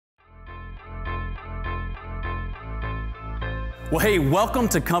Well, hey, welcome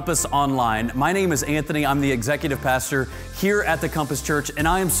to Compass Online. My name is Anthony. I'm the executive pastor here at the Compass Church, and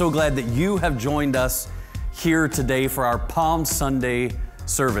I am so glad that you have joined us here today for our Palm Sunday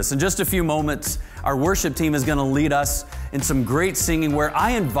service. In just a few moments, our worship team is going to lead us in some great singing where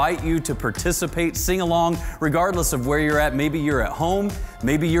I invite you to participate, sing along, regardless of where you're at. Maybe you're at home,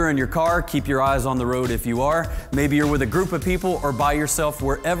 maybe you're in your car. Keep your eyes on the road if you are. Maybe you're with a group of people or by yourself.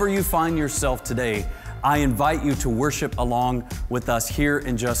 Wherever you find yourself today, I invite you to worship along with us here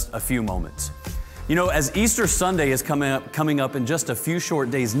in just a few moments. You know, as Easter Sunday is coming up in just a few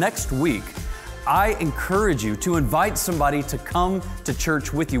short days, next week, I encourage you to invite somebody to come to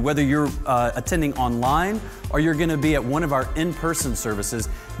church with you, whether you're attending online or you're going to be at one of our in-person services.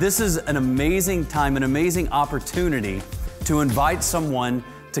 This is an amazing time, an amazing opportunity to invite someone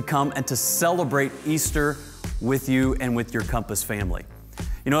to come and to celebrate Easter with you and with your Compass family.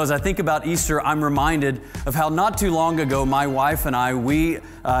 You know, as I think about Easter, I'm reminded of how not too long ago, my wife and I, we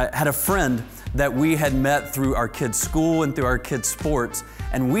had a friend that we had met through our kids' school and through our kids' sports,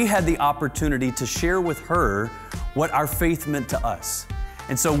 and we had the opportunity to share with her what our faith meant to us.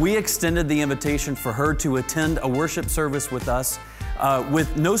 And so we extended the invitation for her to attend a worship service with us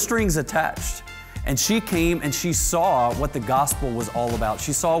with no strings attached. And she came and she saw what the gospel was all about.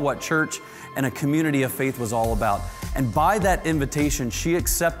 She saw what church and a community of faith was all about. And by that invitation, she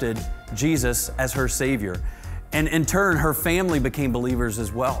accepted Jesus as her Savior. And in turn, her family became believers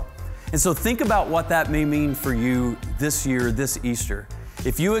as well. And so think about what that may mean for you this year, this Easter.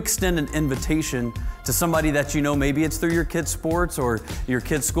 If you extend an invitation to somebody that you know, maybe it's through your kids' sports or your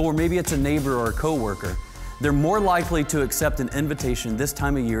kids' school, or maybe it's a neighbor or a coworker, they're more likely to accept an invitation this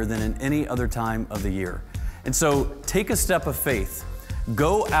time of year than in any other time of the year. And so take a step of faith.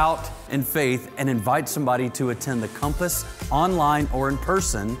 Go out in faith and invite somebody to attend the Compass online or in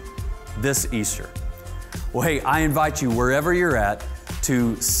person this Easter. Well, hey, I invite you wherever you're at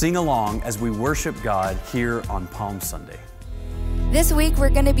to sing along as we worship God here on Palm Sunday. This week, we're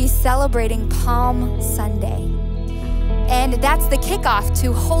going to be celebrating Palm Sunday. And that's the kickoff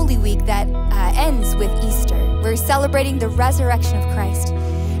to Holy Week that ends with Easter. We're celebrating the resurrection of Christ.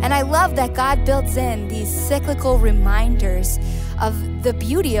 And I love that God builds in these cyclical reminders of the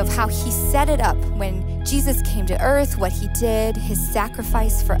beauty of how He set it up when Jesus came to earth, what He did, His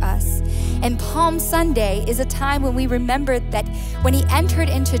sacrifice for us. And Palm Sunday is a time when we remember that when He entered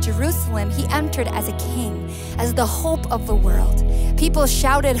into Jerusalem, He entered as a king, as the hope of the world. People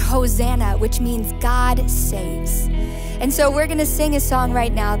shouted Hosanna, which means God saves. And so we're gonna sing a song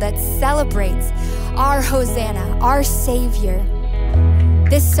right now that celebrates our Hosanna, our Savior.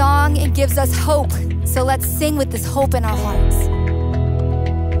 This song, it gives us hope. So let's sing with this hope in our hearts.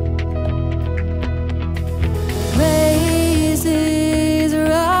 Praise is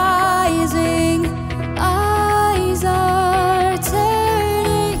rising, eyes are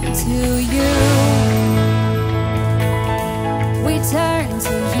turning to you. We turn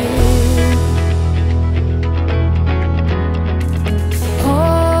to you.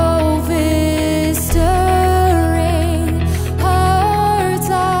 Hope is stirring, hearts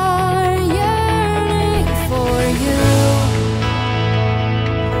are yearning for you.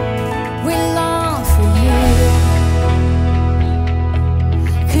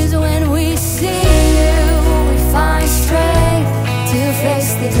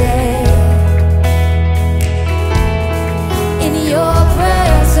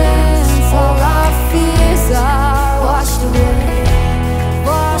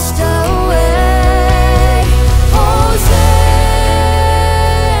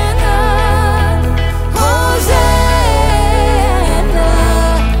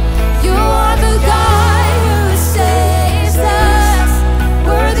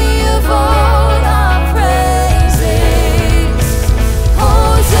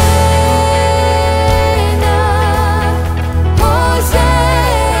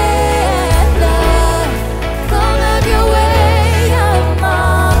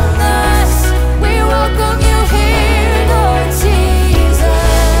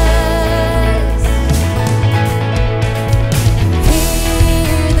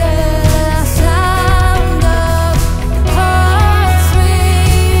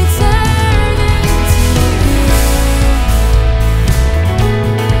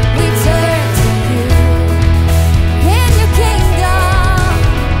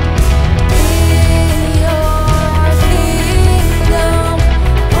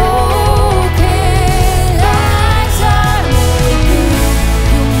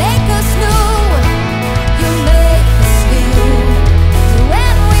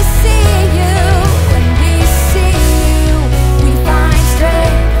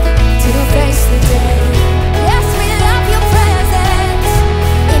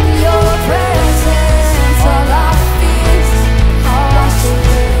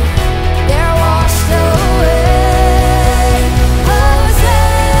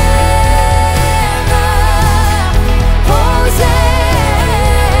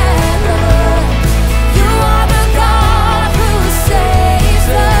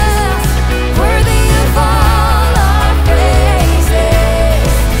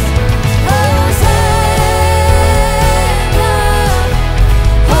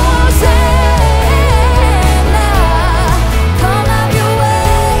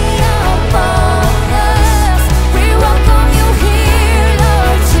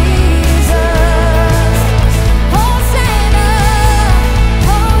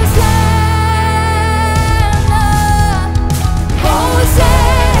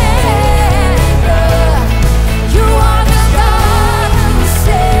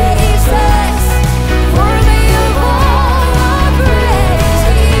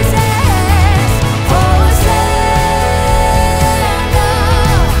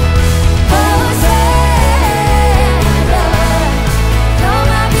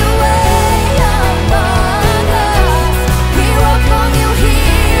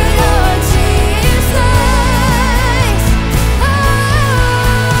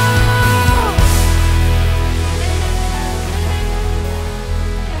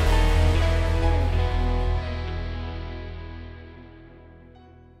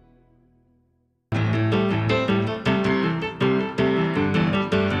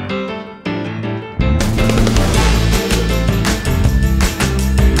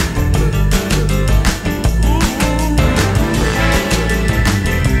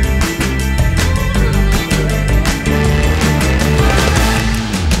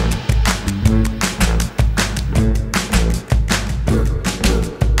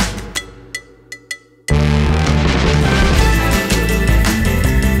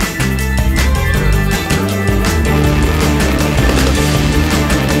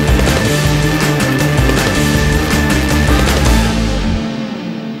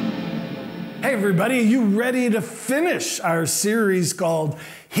 Hi, everybody. Are you ready to finish our series called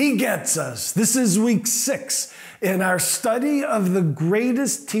He Gets Us? This is week 6 in our study of the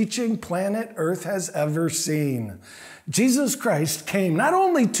greatest teaching planet Earth has ever seen. Jesus Christ came not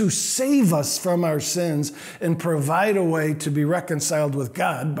only to save us from our sins and provide a way to be reconciled with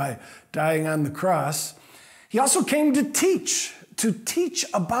God by dying on the cross, he also came to teach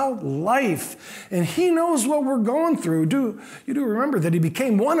about life. And he knows what we're going through. You do remember that he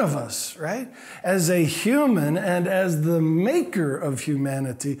became one of us, right? As a human and as the maker of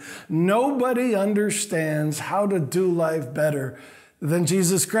humanity, nobody understands how to do life better than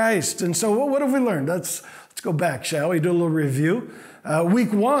Jesus Christ. And so what have we learned? Let's go back, shall we? Do a little review.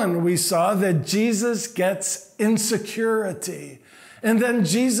 Week 1, we saw that Jesus gets insecurity. And then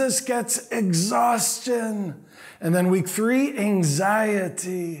Jesus gets exhaustion. And then week 3,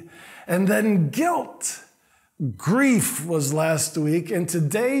 anxiety. And then guilt. Grief was last week. And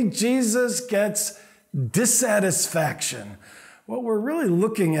today, Jesus gets dissatisfaction. What we're really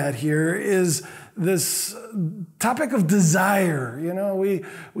looking at here is this topic of desire. You know,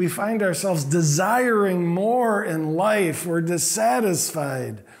 we find ourselves desiring more in life. We're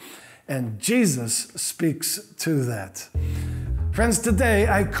dissatisfied. And Jesus speaks to that. Friends, today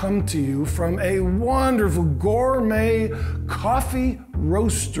I come to you from a wonderful gourmet coffee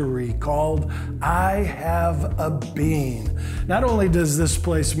roastery called I Have a Bean. Not only does this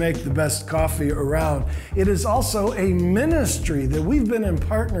place make the best coffee around, it is also a ministry that we've been in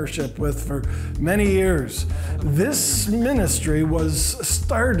partnership with for many years. This ministry was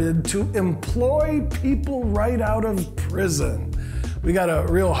started to employ people right out of prison. We got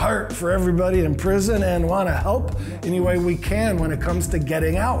a real heart for everybody in prison and want to help any way we can when it comes to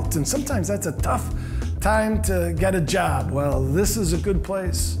getting out. And sometimes that's a tough time to get a job. Well, this is a good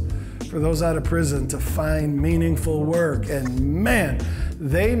place for those out of prison to find meaningful work. And man,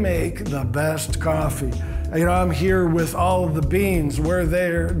 they make the best coffee. You know, I'm here with all of the beans where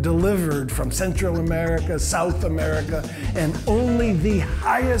they're delivered from Central America, South America, and only the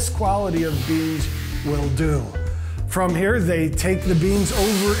highest quality of beans will do. From here, they take the beans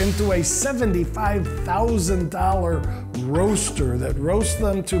over into a $75,000 roaster that roasts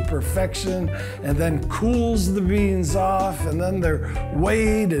them to perfection and then cools the beans off, and then they're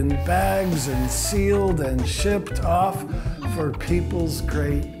weighed in bags and sealed and shipped off for people's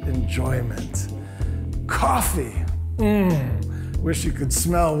great enjoyment. Coffee. Wish you could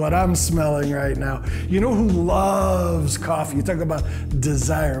smell what I'm smelling right now. You know who loves coffee? You talk about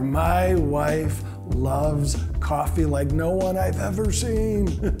desire. My wife loves coffee like no one I've ever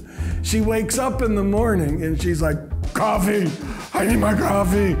seen. She wakes up in the morning and she's like, coffee, I need my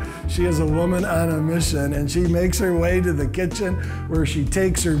coffee. She is a woman on a mission, and she makes her way to the kitchen where she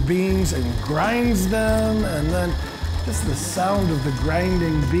takes her beans and grinds them, and then just the sound of the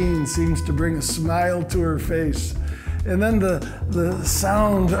grinding beans seems to bring a smile to her face. And then the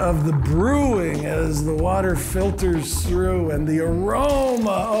sound of the brewing as the water filters through, and the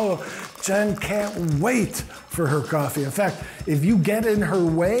aroma. Oh, Jen can't wait for her coffee. In fact, if you get in her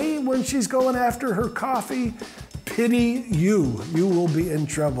way when she's going after her coffee, pity you. You will be in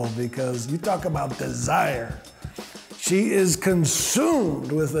trouble, because you talk about desire. She is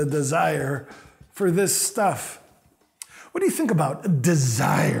consumed with a desire for this stuff. What do you think about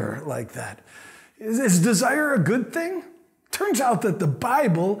desire like that? Is desire a good thing? Turns out that the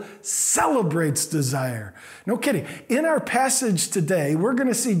Bible celebrates desire. No kidding. In our passage today, we're going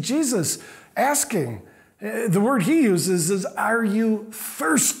to see Jesus asking. The word he uses is, are you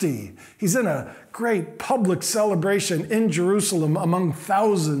thirsty? He's in a great public celebration in Jerusalem among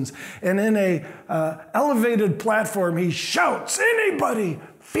thousands. And in a elevated platform, he shouts, anybody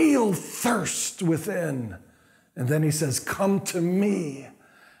feel thirst within? And then he says, come to me,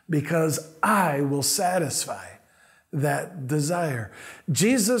 because I will satisfy that desire.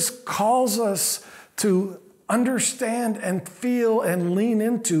 Jesus calls us to understand and feel and lean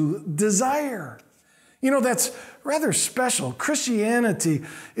into desire. You know, that's rather special. Christianity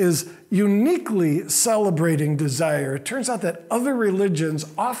is uniquely celebrating desire. It turns out that other religions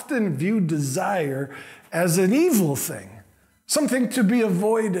often view desire as an evil thing, something to be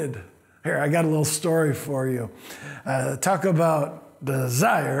avoided. Here, I got a little story for you. Talk about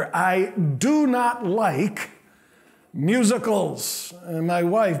desire. I do not like musicals. And my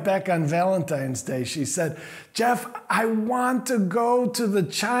wife, back on Valentine's Day, she said, Jeff, I want to go to the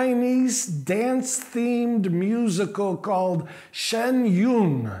Chinese dance-themed musical called Shen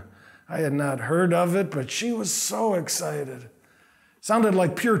Yun. I had not heard of it, but she was so excited. Sounded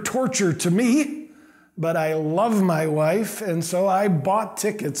like pure torture to me, but I love my wife, and so I bought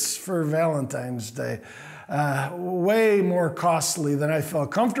tickets for Valentine's Day. way more costly than I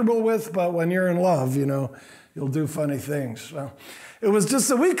felt comfortable with, but when you're in love, you'll do funny things. Well, it was just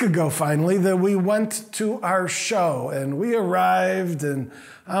a week ago, finally, that we went to our show, and we arrived, and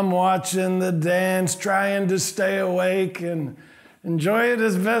I'm watching the dance, trying to stay awake and enjoy it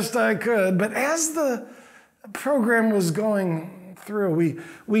as best I could. But as the program was going through,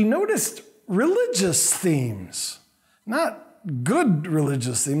 we noticed religious themes, not good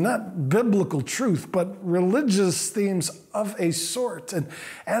religious theme, not biblical truth, but religious themes of a sort. And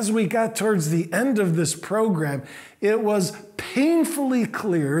as we got towards the end of this program, it was painfully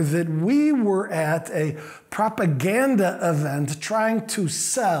clear that we were at a propaganda event trying to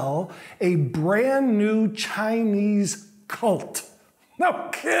sell a brand new Chinese cult. No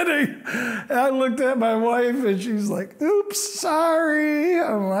kidding. And I looked at my wife and she's like, oops, sorry.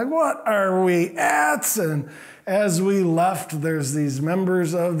 I'm like, what are we at? And as we left, there's these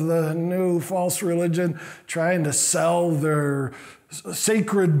members of the new false religion trying to sell their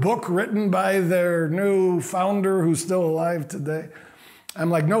sacred book written by their new founder who's still alive today.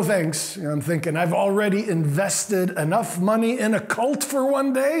 I'm like, no thanks. I'm thinking, I've already invested enough money in a cult for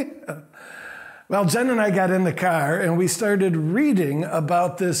one day. Well, Jen and I got in the car and we started reading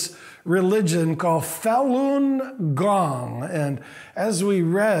about this religion called Falun Gong. And as we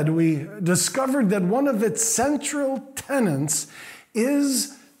read, we discovered that one of its central tenets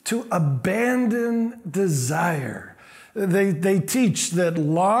is to abandon desire. They teach that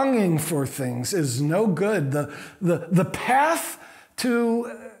longing for things is no good. The path to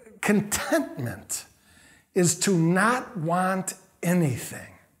contentment is to not want anything.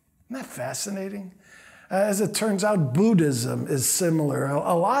 Isn't that fascinating? As it turns out, Buddhism is similar.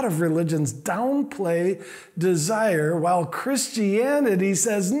 A lot of religions downplay desire, while Christianity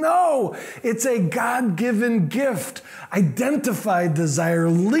says, no, it's a God-given gift. Identify desire,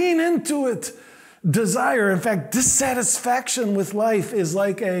 lean into it. Desire, in fact, dissatisfaction with life is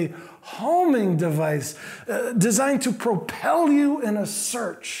like a homing device designed to propel you in a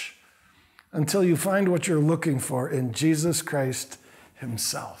search until you find what you're looking for in Jesus Christ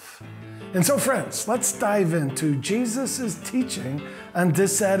himself. And so, friends, let's dive into Jesus' teaching on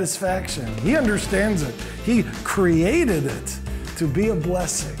dissatisfaction. He understands it. He created it to be a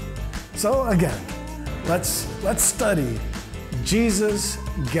blessing. So again, let's study Jesus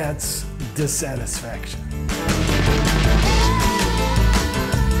Gets Dissatisfaction.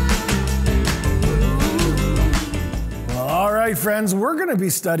 All right, friends, we're going to be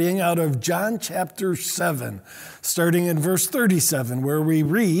studying out of John chapter 7, starting in verse 37, where we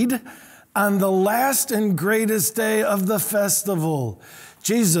read, on the last and greatest day of the festival,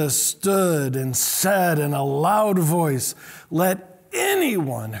 Jesus stood and said in a loud voice, let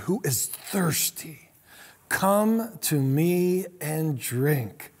anyone who is thirsty come to me and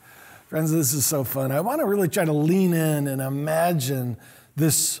drink. Friends, this is so fun. I want to really try to lean in and imagine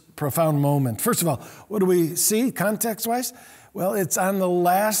this profound moment. First of all, what do we see context-wise? Well, it's on the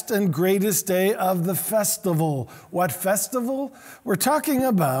last and greatest day of the festival. What festival? We're talking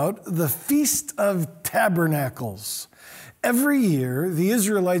about the Feast of Tabernacles. Every year, the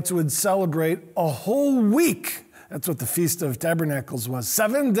Israelites would celebrate a whole week. That's what the Feast of Tabernacles was.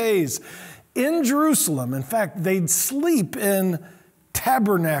 7 days in Jerusalem. In fact, they'd sleep in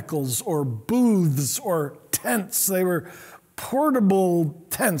tabernacles or booths or tents. They were portable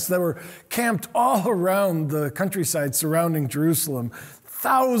tents that were camped all around the countryside surrounding Jerusalem.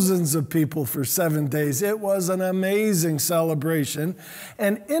 Thousands of people for 7 days. It was an amazing celebration.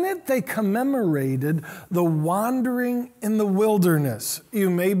 And in it, they commemorated the wandering in the wilderness. You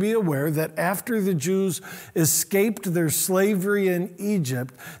may be aware that after the Jews escaped their slavery in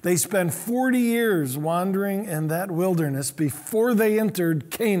Egypt, they spent 40 years wandering in that wilderness before they entered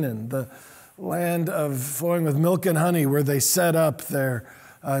Canaan, the land of flowing with milk and honey, where they set up their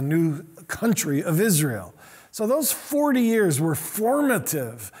new country of Israel. So those 40 years were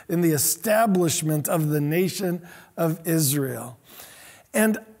formative in the establishment of the nation of Israel.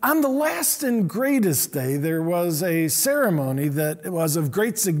 And on the last and greatest day, there was a ceremony that was of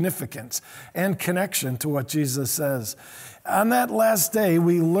great significance and connection to what Jesus says. On that last day,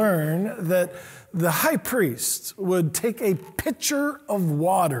 we learn that the high priest would take a pitcher of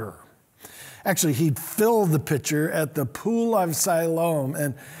water. Actually, he'd fill the pitcher at the pool of Siloam,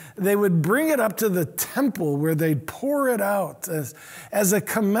 and they would bring it up to the temple where they'd pour it out as a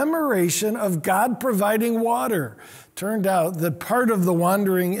commemoration of God providing water. Turned out that part of the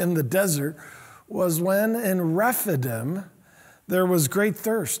wandering in the desert was when in Rephidim there was great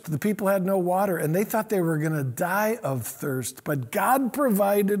thirst. The people had no water, and they thought they were going to die of thirst. But God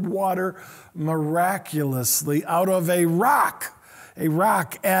provided water miraculously out of a rock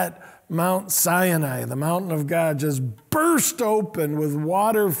at Mount Sinai, the mountain of God, just burst open with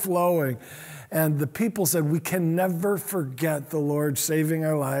water flowing. And the people said, we can never forget the Lord saving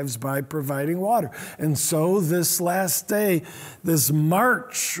our lives by providing water. And so this last day, this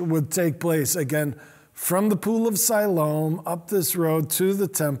march would take place again from the pool of Siloam up this road to the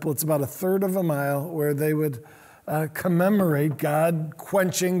temple. It's about a third of a mile where they would commemorate God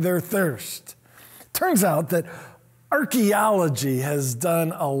quenching their thirst. Turns out that archaeology has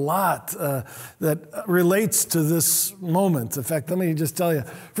done a lot that relates to this moment. In fact, let me just tell you,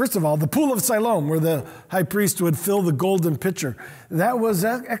 first of all, the pool of Siloam, where the high priest would fill the golden pitcher, that was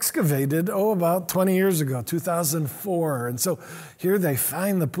excavated, about 20 years ago, 2004. And so here they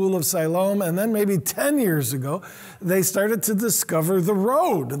find the pool of Siloam, and then maybe 10 years ago, they started to discover the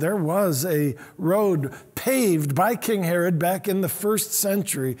road. There was a road paved by King Herod back in the 1st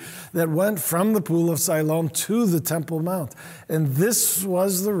century that went from the pool of Siloam to the Temple Mount. And this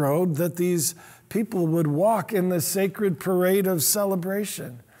was the road that these people would walk in the sacred parade of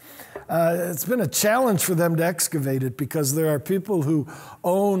celebration. It's been a challenge for them to excavate it because there are people who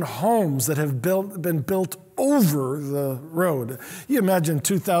own homes that have been built over the road. You imagine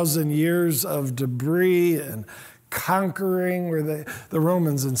 2,000 years of debris and conquering, where the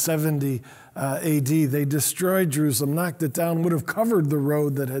Romans in 70 AD, they destroyed Jerusalem, knocked it down, would have covered the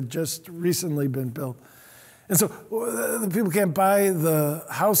road that had just recently been built. And so the people can't buy the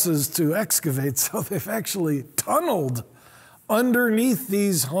houses to excavate, so they've actually tunneled underneath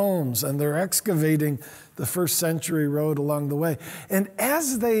these homes, and they're excavating the 1st century road along the way. And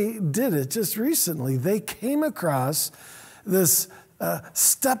as they did it just recently, they came across this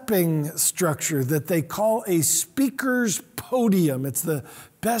stepping structure that they call a speaker's podium. It's the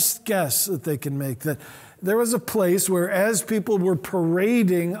best guess that they can make, that there was a place where as people were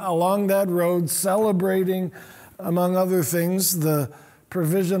parading along that road, celebrating, among other things, the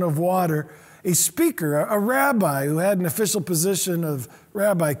provision of water, a speaker, a rabbi who had an official position of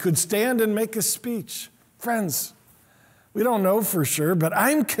rabbi, could stand and make a speech. Friends, we don't know for sure, but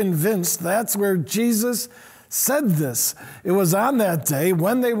I'm convinced that's where Jesus said this. It was on that day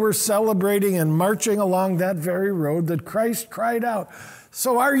when they were celebrating and marching along that very road that Christ cried out,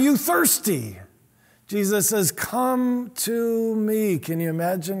 "So are you thirsty?" Jesus says, "Come to me." Can you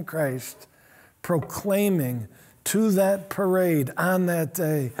imagine Christ proclaiming to that parade on that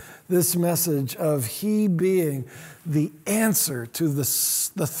day this message of He being the answer to the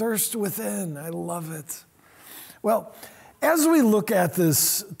thirst within? I love it. Well, as we look at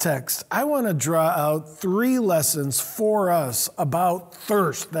this text, I want to draw out 3 lessons for us about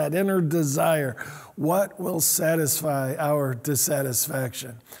thirst, that inner desire. What will satisfy our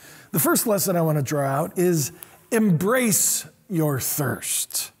dissatisfaction? The first lesson I want to draw out is embrace your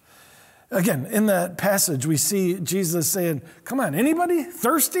thirst. Again, in that passage, we see Jesus saying, come on, anybody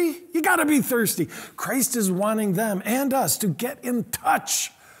thirsty? You got to be thirsty. Christ is wanting them and us to get in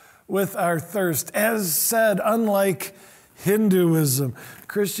touch with our thirst. As said, unlike Hinduism,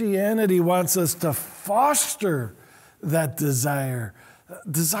 Christianity wants us to foster that desire.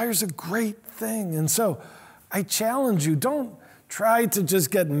 Desire's a great thing. And so I challenge you, don't try to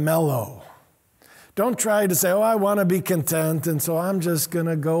just get mellow. Don't try to say, I want to be content, and so I'm just going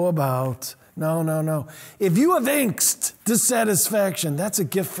to go about. No. If you have angst, dissatisfaction, that's a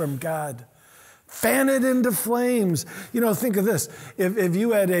gift from God. Fan it into flames. Think of this. If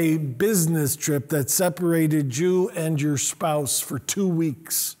you had a business trip that separated you and your spouse for 2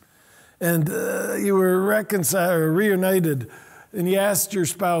 weeks, and you were reconciled or reunited, and you asked your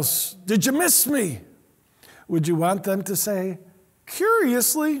spouse, did you miss me? Would you want them to say,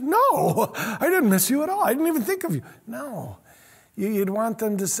 curiously, no, I didn't miss you at all. I didn't even think of you. No. You'd want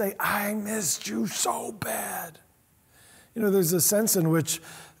them to say, I missed you so bad. There's a sense in which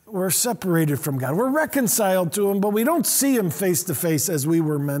we're separated from God. We're reconciled to Him, but we don't see Him face to face as we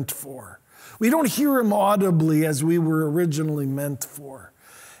were meant for. We don't hear Him audibly as we were originally meant for.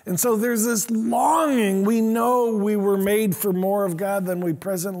 And so there's this longing. We know we were made for more of God than we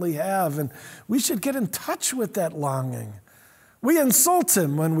presently have, and we should get in touch with that longing. We insult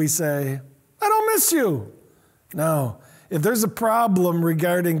Him when we say, I don't miss you. No, if there's a problem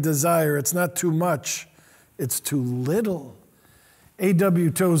regarding desire, it's not too much, it's too little. A.W.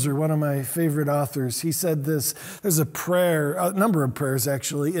 Tozer, one of my favorite authors, he said this. There's a prayer, a number of prayers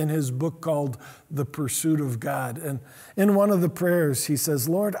actually, in his book called The Pursuit of God. And in one of the prayers, he says,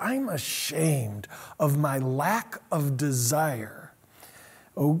 Lord, I'm ashamed of my lack of desire.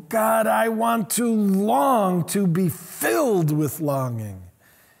 Oh God, I want to long to be filled with longing.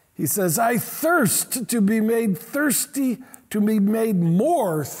 He says, I thirst to be made thirsty, to be made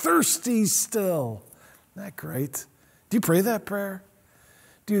more thirsty still. Isn't that great? Do you pray that prayer?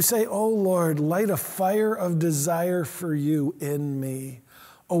 Do you say, oh Lord, light a fire of desire for you in me.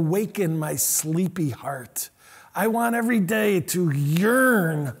 Awaken my sleepy heart. I want every day to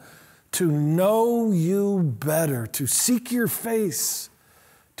yearn to know you better, to seek your face,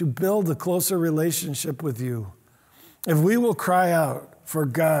 to build a closer relationship with you. If we will cry out for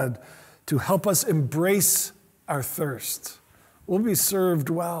God to help us embrace our thirst, we'll be served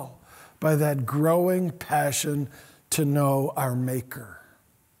well by that growing passion to know our Maker.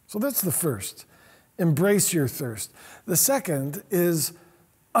 So that's the first. Embrace your thirst. The second is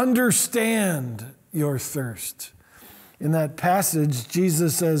understand your thirst. In that passage,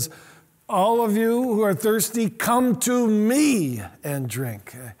 Jesus says, all of you who are thirsty, come to me and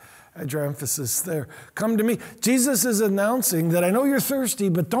drink. I draw emphasis there. Come to me. Jesus is announcing that I know you're thirsty,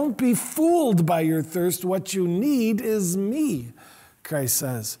 but don't be fooled by your thirst. What you need is me, Christ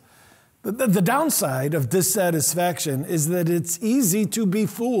says. The downside of dissatisfaction is that it's easy to be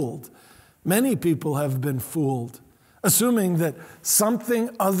fooled. Many people have been fooled, assuming that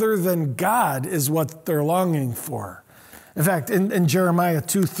something other than God is what they're longing for. In fact, in Jeremiah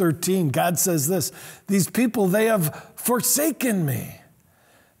 2:13, God says this, these people, they have forsaken me,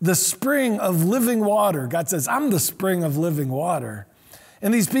 the spring of living water. God says, I'm the spring of living water.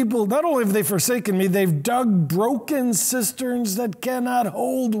 And these people, not only have they forsaken me, they've dug broken cisterns that cannot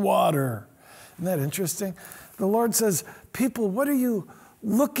hold water. Isn't that interesting? The Lord says, people, what are you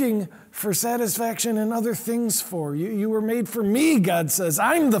looking for satisfaction in other things for? You were made for me, God says.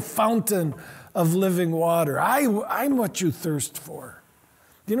 I'm the fountain of living water. I'm what you thirst for.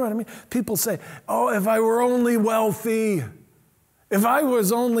 Do you know what I mean? People say, oh, if I were only wealthy, if I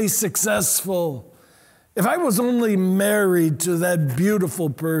was only successful, if I was only married to that beautiful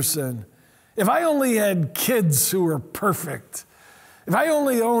person, if I only had kids who were perfect, if I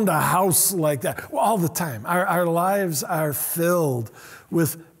only owned a house like that, well, all the time, our lives are filled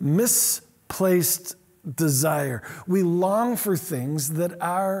with misplaced desire. We long for things that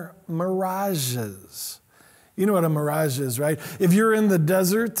are mirages. You know what a mirage is, right? If you're in the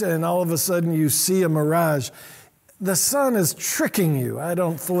desert and all of a sudden you see a mirage, the sun is tricking you. I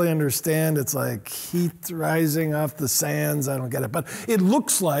don't fully understand. It's like heat rising off the sands. I don't get it. But it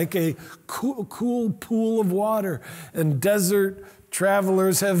looks like a cool pool of water. And desert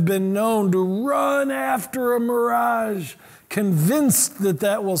travelers have been known to run after a mirage, convinced that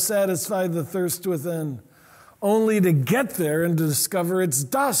that will satisfy the thirst within, only to get there and to discover it's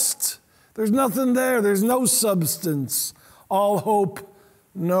dust. There's nothing there. There's no substance. All hope,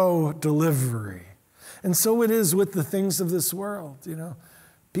 no delivery. And so it is with the things of this world, you know.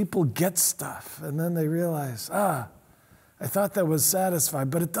 People get stuff, and then they realize, I thought that was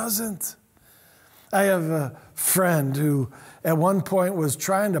satisfied, but it doesn't. I have a friend who at one point was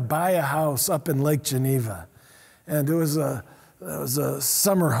trying to buy a house up in Lake Geneva. And it was a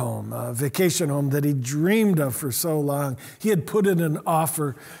summer home, a vacation home that he dreamed of for so long. He had put in an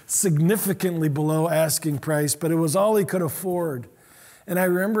offer significantly below asking price, but it was all he could afford. And I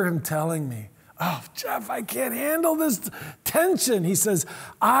remember him telling me, oh, Jeff, I can't handle this tension. He says,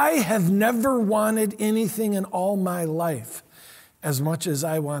 I have never wanted anything in all my life as much as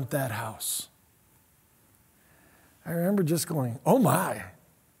I want that house. I remember just going, oh my,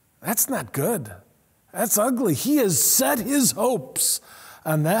 that's not good. That's ugly. He has set his hopes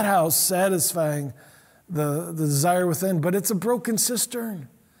on that house satisfying the desire within, but it's a broken cistern.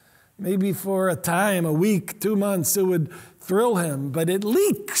 Maybe for a time, a week, 2 months, it would thrill him, but it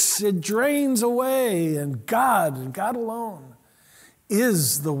leaks, it drains away, and God alone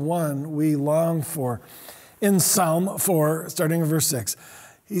is the one we long for. In Psalm 4, starting in verse 6,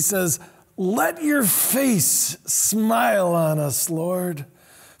 he says, let your face smile on us, Lord,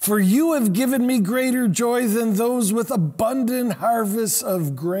 for you have given me greater joy than those with abundant harvests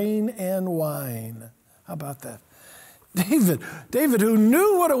of grain and wine. How about that? David, who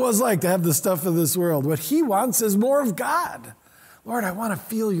knew what it was like to have the stuff of this world, what he wants is more of God. Lord, I want to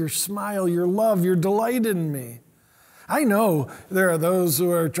feel your smile, your love, your delight in me. I know there are those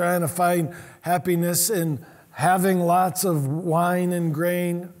who are trying to find happiness in having lots of wine and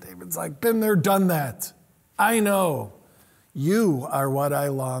grain. David's like, been there, done that. I know. You are what I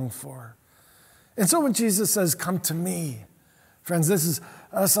long for. And so when Jesus says, come to me, friends, this is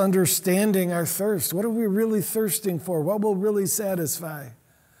us understanding our thirst. What are we really thirsting for? What will really satisfy?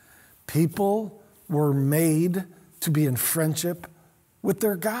 People were made to be in friendship with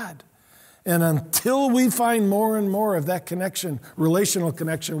their God. And until we find more and more of that connection, relational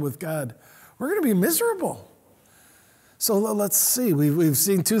connection with God, we're going to be miserable. So let's see. We've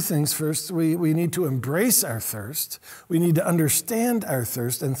seen two things. First, we need to embrace our thirst. We need to understand our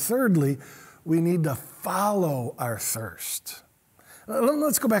thirst. And thirdly, we need to follow our thirst.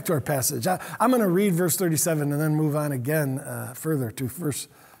 Let's go back to our passage. I'm going to read verse 37 and then move on again further to verse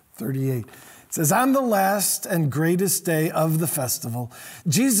 38. It says, on the last and greatest day of the festival,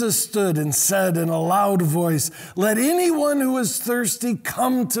 Jesus stood and said in a loud voice, let anyone who is thirsty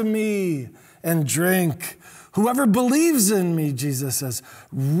come to me and drink. Whoever believes in me, Jesus says,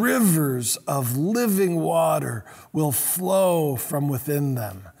 rivers of living water will flow from within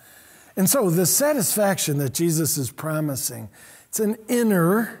them. And so the satisfaction that Jesus is promising, it's an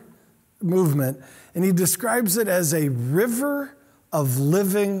inner movement, and he describes it as a river of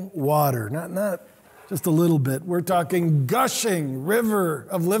living water, not just a little bit. We're talking gushing river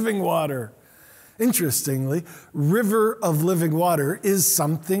of living water. Interestingly, river of living water is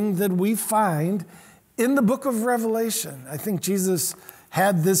something that we find in the book of Revelation. I think Jesus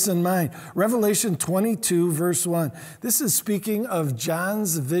had this in mind. Revelation 22, verse 1. This is speaking of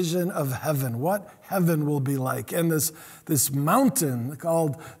John's vision of heaven, what heaven will be like. And this mountain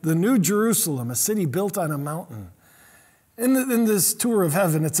called the New Jerusalem, a city built on a mountain. In this tour of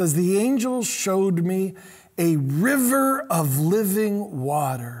heaven, it says, the angel showed me a river of living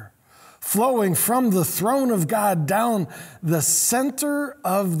water flowing from the throne of God down the center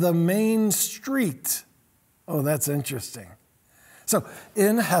of the main street. Oh, that's interesting. So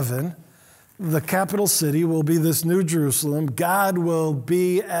in heaven, the capital city will be this New Jerusalem. God will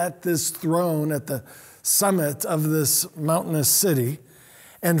be at this throne at the summit of this mountainous city.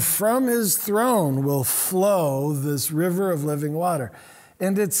 And from his throne will flow this river of living water.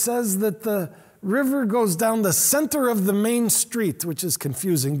 And it says that the river goes down the center of the main street, which is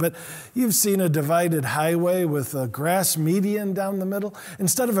confusing, but you've seen a divided highway with a grass median down the middle.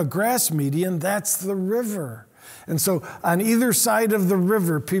 Instead of a grass median, that's the river. And so on either side of the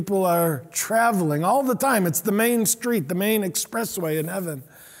river, people are traveling all the time. It's the main street, the main expressway in heaven.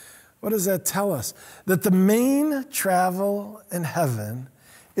 What does that tell us? That the main travel in heaven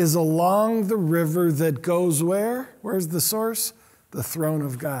is along the river that goes where? Where's the source? The throne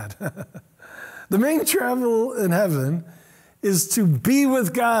of God. The main travel in heaven is to be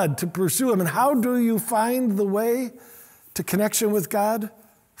with God, to pursue him. And how do you find the way to connection with God?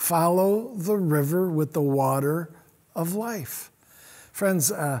 Follow the river with the water of life.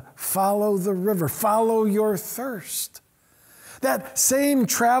 Friends, follow the river. Follow your thirst. That same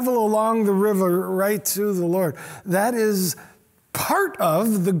travel along the river right to the Lord, that is part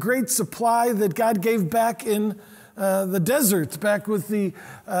of the great supply that God gave back in the desert, back with the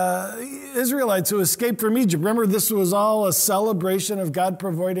Israelites who escaped from Egypt. Remember, this was all a celebration of God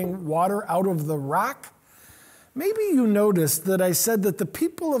providing water out of the rock. Maybe you noticed that I said that the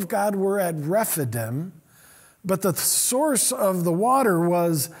people of God were at Rephidim, but the source of the water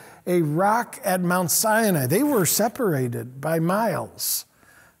was a rock at Mount Sinai. They were separated by miles.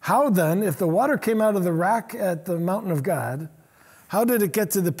 How then, if the water came out of the rock at the mountain of God, how did it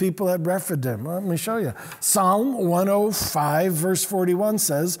get to the people at Rephidim? Well, let me show you. Psalm 105, verse 41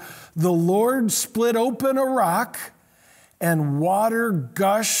 says, the Lord split open a rock and water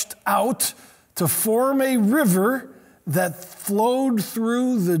gushed out to form a river that flowed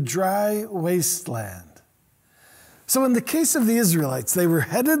through the dry wasteland. So in the case of the Israelites, they were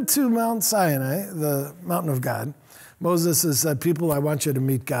headed to Mount Sinai, the mountain of God. Moses has said, people, I want you to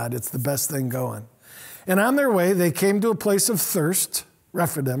meet God. It's the best thing going. And on their way, they came to a place of thirst,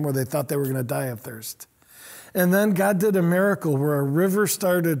 Rephidim, where they thought they were going to die of thirst. And then God did a miracle where a river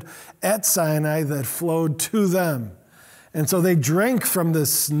started at Sinai that flowed to them. And so they drank from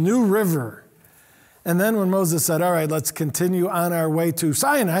this new river. And then when Moses said, all right, let's continue on our way to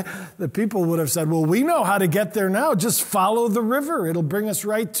Sinai, the people would have said, well, we know how to get there now. Just follow the river. It'll bring us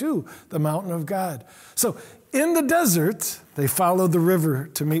right to the mountain of God. So in the desert, they followed the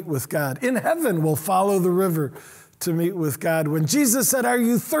river to meet with God. In heaven, we'll follow the river to meet with God. When Jesus said, are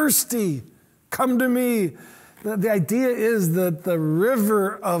you thirsty? Come to me. The idea is that the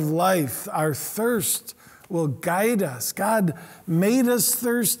river of life, our thirst, will guide us. God made us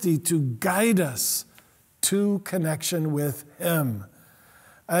thirsty to guide us to connection with him.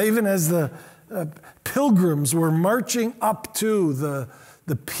 Even as the pilgrims were marching up to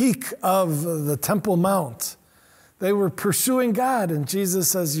the peak of the Temple Mount, they were pursuing God, and Jesus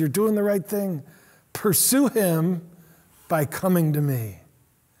says, you're doing the right thing. Pursue him by coming to me.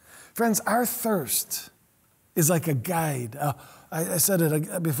 Friends, our thirst is like a guide. I said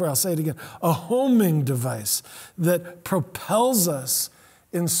it before, I'll say it again. A homing device that propels us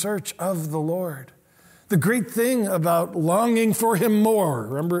in search of the Lord. The great thing about longing for him more,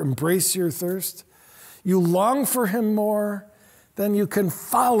 remember, embrace your thirst. You long for him more, then you can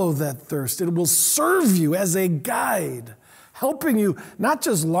follow that thirst. It will serve you as a guide, helping you not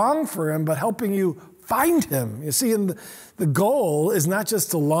just long for him, but helping you find him. You see, and the goal is not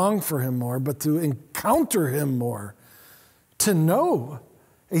just to long for him more, but to encounter him more, to know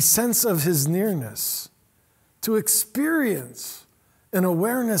a sense of his nearness, to experience an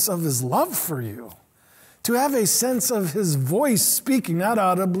awareness of his love for you, to have a sense of his voice speaking, not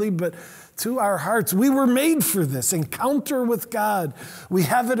audibly, but to our hearts. We were made for this encounter with God. We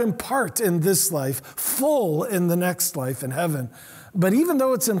have it in part in this life, full in the next life in heaven. But even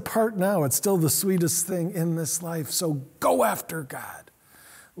though it's in part now, it's still the sweetest thing in this life. So go after God.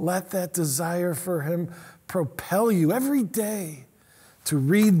 Let that desire for him propel you every day to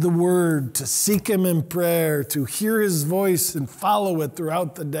read the word, to seek him in prayer, to hear his voice and follow it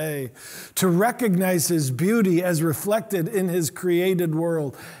throughout the day, to recognize his beauty as reflected in his created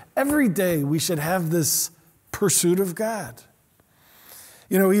world. Every day we should have this pursuit of God.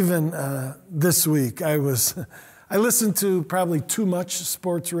 You know, even this week I listened to probably too much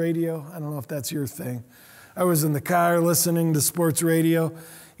sports radio. I don't know if that's your thing. I was in the car listening to sports radio.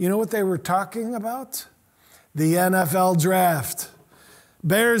 You know what they were talking about? The NFL draft.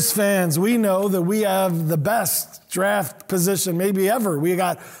 Bears fans, we know that we have the best draft position maybe ever. We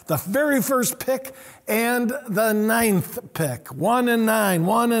got the very first pick and the 9th pick. 1 and 9,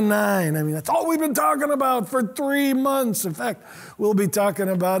 1 and 9. I mean, that's all we've been talking about for 3 months. In fact, we'll be talking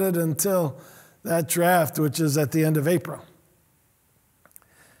about it until that draft, which is at the end of April.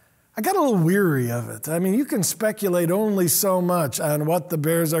 I got a little weary of it. I mean, you can speculate only so much on what the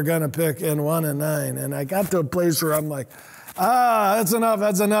Bears are going to pick in 1 and 9. And I got to a place where I'm like, that's enough,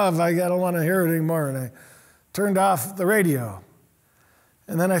 that's enough. I don't want to hear it anymore. And I turned off the radio.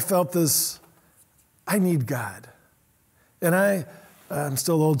 And then I felt this, I need God. And I'm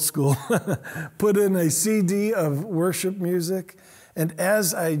still old school, put in a CD of worship music. And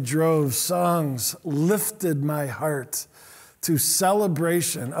as I drove, songs lifted my heart to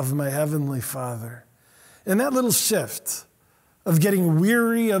celebration of my Heavenly Father. And that little shift of getting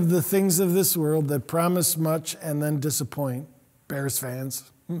weary of the things of this world that promise much and then disappoint, Bears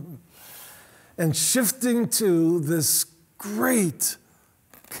fans, and shifting to this great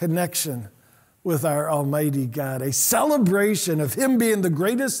connection with our Almighty God, a celebration of him being the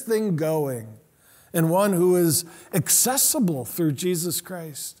greatest thing going and one who is accessible through Jesus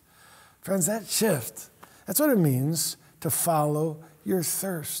Christ. Friends, that shift, that's what it means to follow your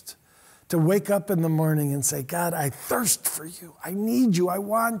thirst. To wake up in the morning and say, God, I thirst for you. I need you. I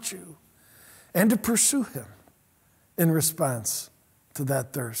want you. And to pursue him in response to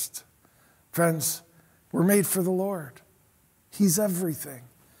that thirst. Friends, we're made for the Lord. He's everything.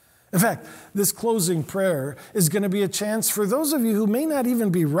 In fact, this closing prayer is going to be a chance for those of you who may not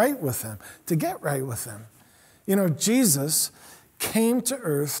even be right with him to get right with him. You know, Jesus came to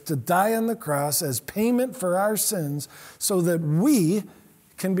earth to die on the cross as payment for our sins so that we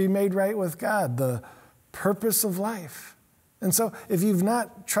can be made right with God, the purpose of life. And so if you've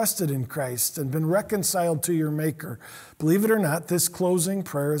not trusted in Christ and been reconciled to your Maker, believe it or not, this closing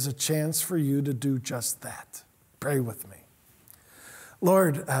prayer is a chance for you to do just that. Pray with me.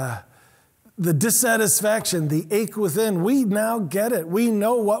 Lord, the dissatisfaction, the ache within, we now get it. We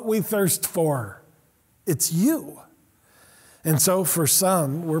know what we thirst for. It's you. And so for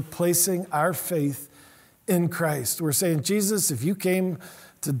some, we're placing our faith in Christ. We're saying, Jesus, if you came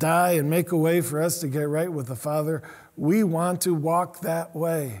to die and make a way for us to get right with the Father, we want to walk that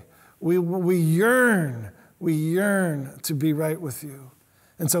way. We yearn to be right with you.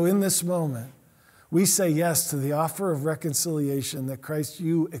 And so in this moment, we say yes to the offer of reconciliation that Christ,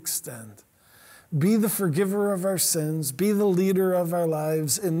 you extend. Be the forgiver of our sins. Be the leader of our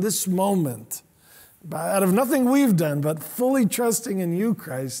lives in this moment, out of nothing we've done, but fully trusting in you,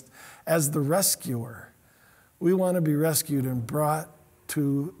 Christ, as the rescuer. We want to be rescued and brought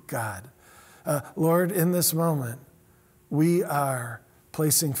to God. Lord, in this moment, we are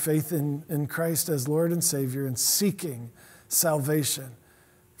placing faith in Christ as Lord and Savior and seeking salvation,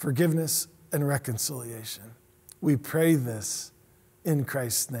 forgiveness, and reconciliation. We pray this in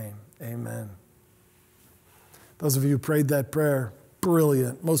Christ's name. Amen. Those of you who prayed that prayer,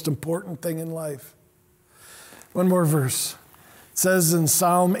 brilliant, most important thing in life. One more verse. It says in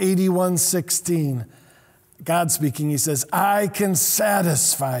Psalm 81:16, God speaking, he says, I can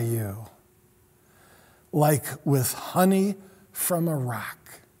satisfy you like with honey from a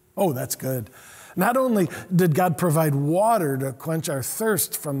rock. Oh, that's good. Not only did God provide water to quench our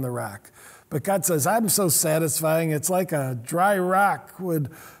thirst from the rock, but God says, I'm so satisfying, it's like a dry rock would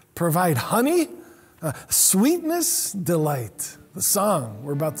provide honey, sweetness, delight. The song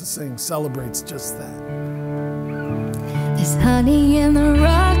we're about to sing celebrates just that. There's honey in the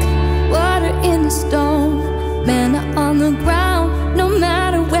rock, water in the stone, manna on the ground, no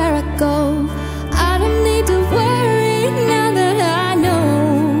matter where I go. I don't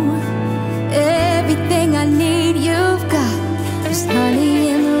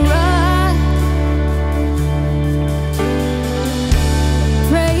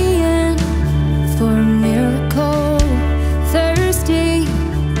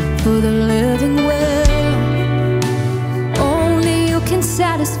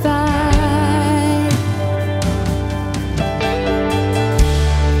satisfied.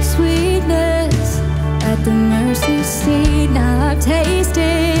 Sweetness at the mercy seat. Now I've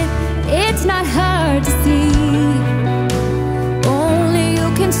tasted, it's not hard to see. Only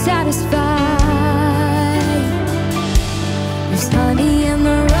you can satisfy. There's honey in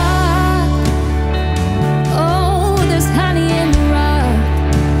the rock. Oh, there's honey in the rock.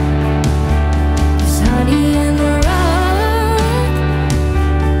 There's honey in the rock.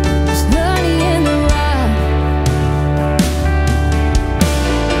 There's honey in the rock.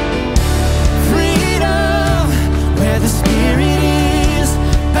 Freedom, where the Spirit is,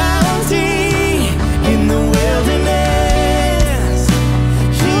 bounty in the wilderness.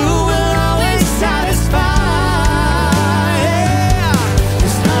 You will always satisfy. Yeah.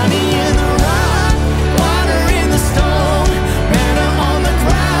 There's honey in the rock, water in the stone, manna on the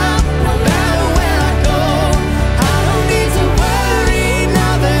ground. No matter where I go, I don't need to worry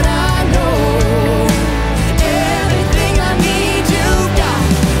now that I know everything I need you got.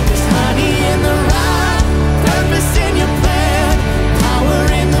 There's honey in the rock, purpose in your plan, power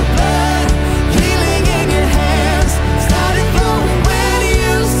in the blood, healing in your hands. Started flowing when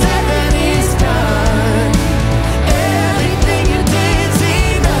you said that it's done. Everything you did's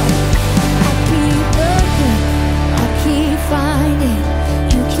enough. I keep looking, I keep finding.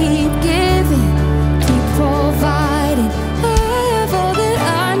 You keep giving, keep providing. I have all that I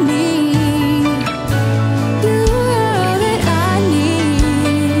need. You are all that I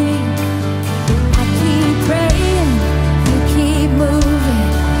need. I keep praying, you keep moving.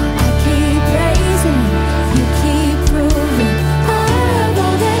 I keep praising, you keep proving. I have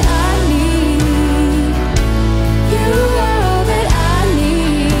all that I need. You are all that I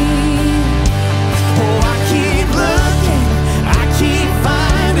need. Oh, I keep looking, I keep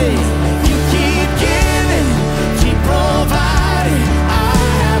finding. You keep giving, keep providing. I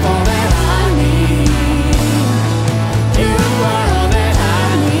have all that I need. You are all that I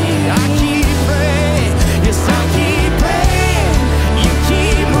need. I keep praying, yes, I keep praying. You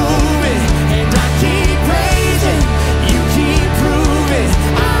keep moving, and I keep praising. You keep proving.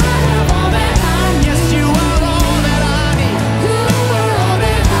 I have all that I need. Yes, you are all that I need. You are all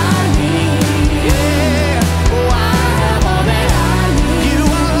that I need. Yeah. Oh, I have all that I need. You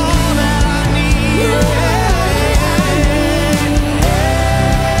are all that I need.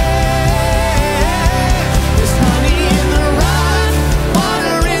 There's honey in the rock,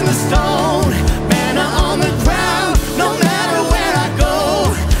 water in the stone, manna on the ground. No matter where I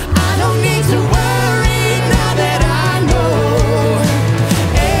go, I don't need to worry now that I know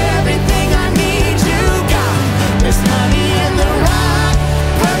everything I need you got. There's honey in the rock,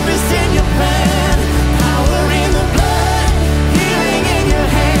 purpose in your plan, power in the blood, healing in your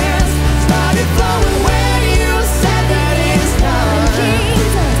hands. Started flowing when you said that it's done.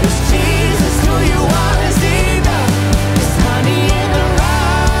 It's Jesus, who you are is enough. There's honey in the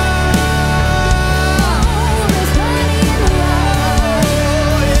rock. There's honey in the rock.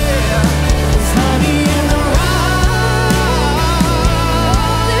 Oh, yeah. There's honey in the rock.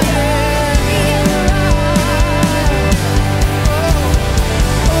 There's honey in the rock.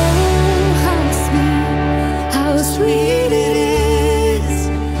 Oh, how sweet it is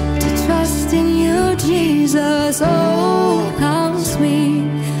to trust in you, Jesus. Oh, how sweet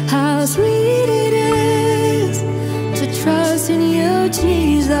it is to trust in you,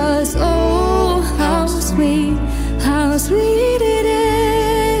 Jesus. Oh, how sweet it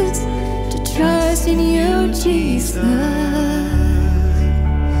is to trust in you, Jesus.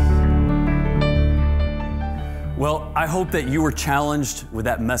 Well, I hope that you were challenged with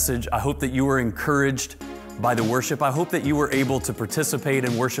that message. I hope that you were encouraged by the worship. I hope that you were able to participate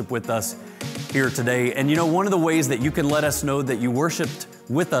and worship with us here today. And you know, one of the ways that you can let us know that you worshiped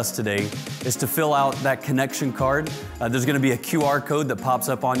with us today is to fill out that connection card. There's going to be a QR code that pops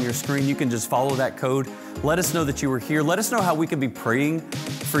up on your screen. You can just follow that code. Let us know that you were here. Let us know how we can be praying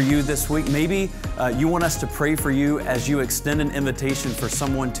for you this week. Maybe you want us to pray for you as you extend an invitation for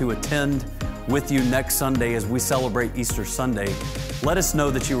someone to attend with you next Sunday as we celebrate Easter Sunday. Let us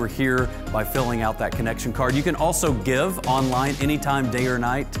know that you were here by filling out that connection card. You can also give online anytime, day or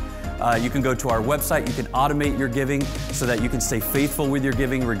night. You can go to our website. You can automate your giving so that you can stay faithful with your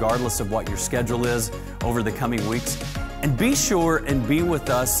giving regardless of what your schedule is over the coming weeks. And be sure and be with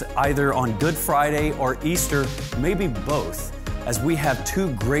us either on Good Friday or Easter, maybe both, as we have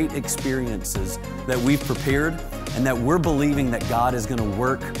two great experiences that we've prepared and that we're believing that God is going to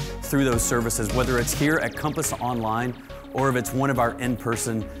work through those services, whether it's here at Compass Online or if it's one of our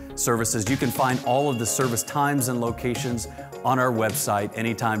in-person services. You can find all of the service times and locations on our website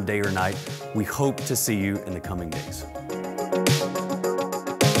anytime, day or night. We hope to see you in the coming days.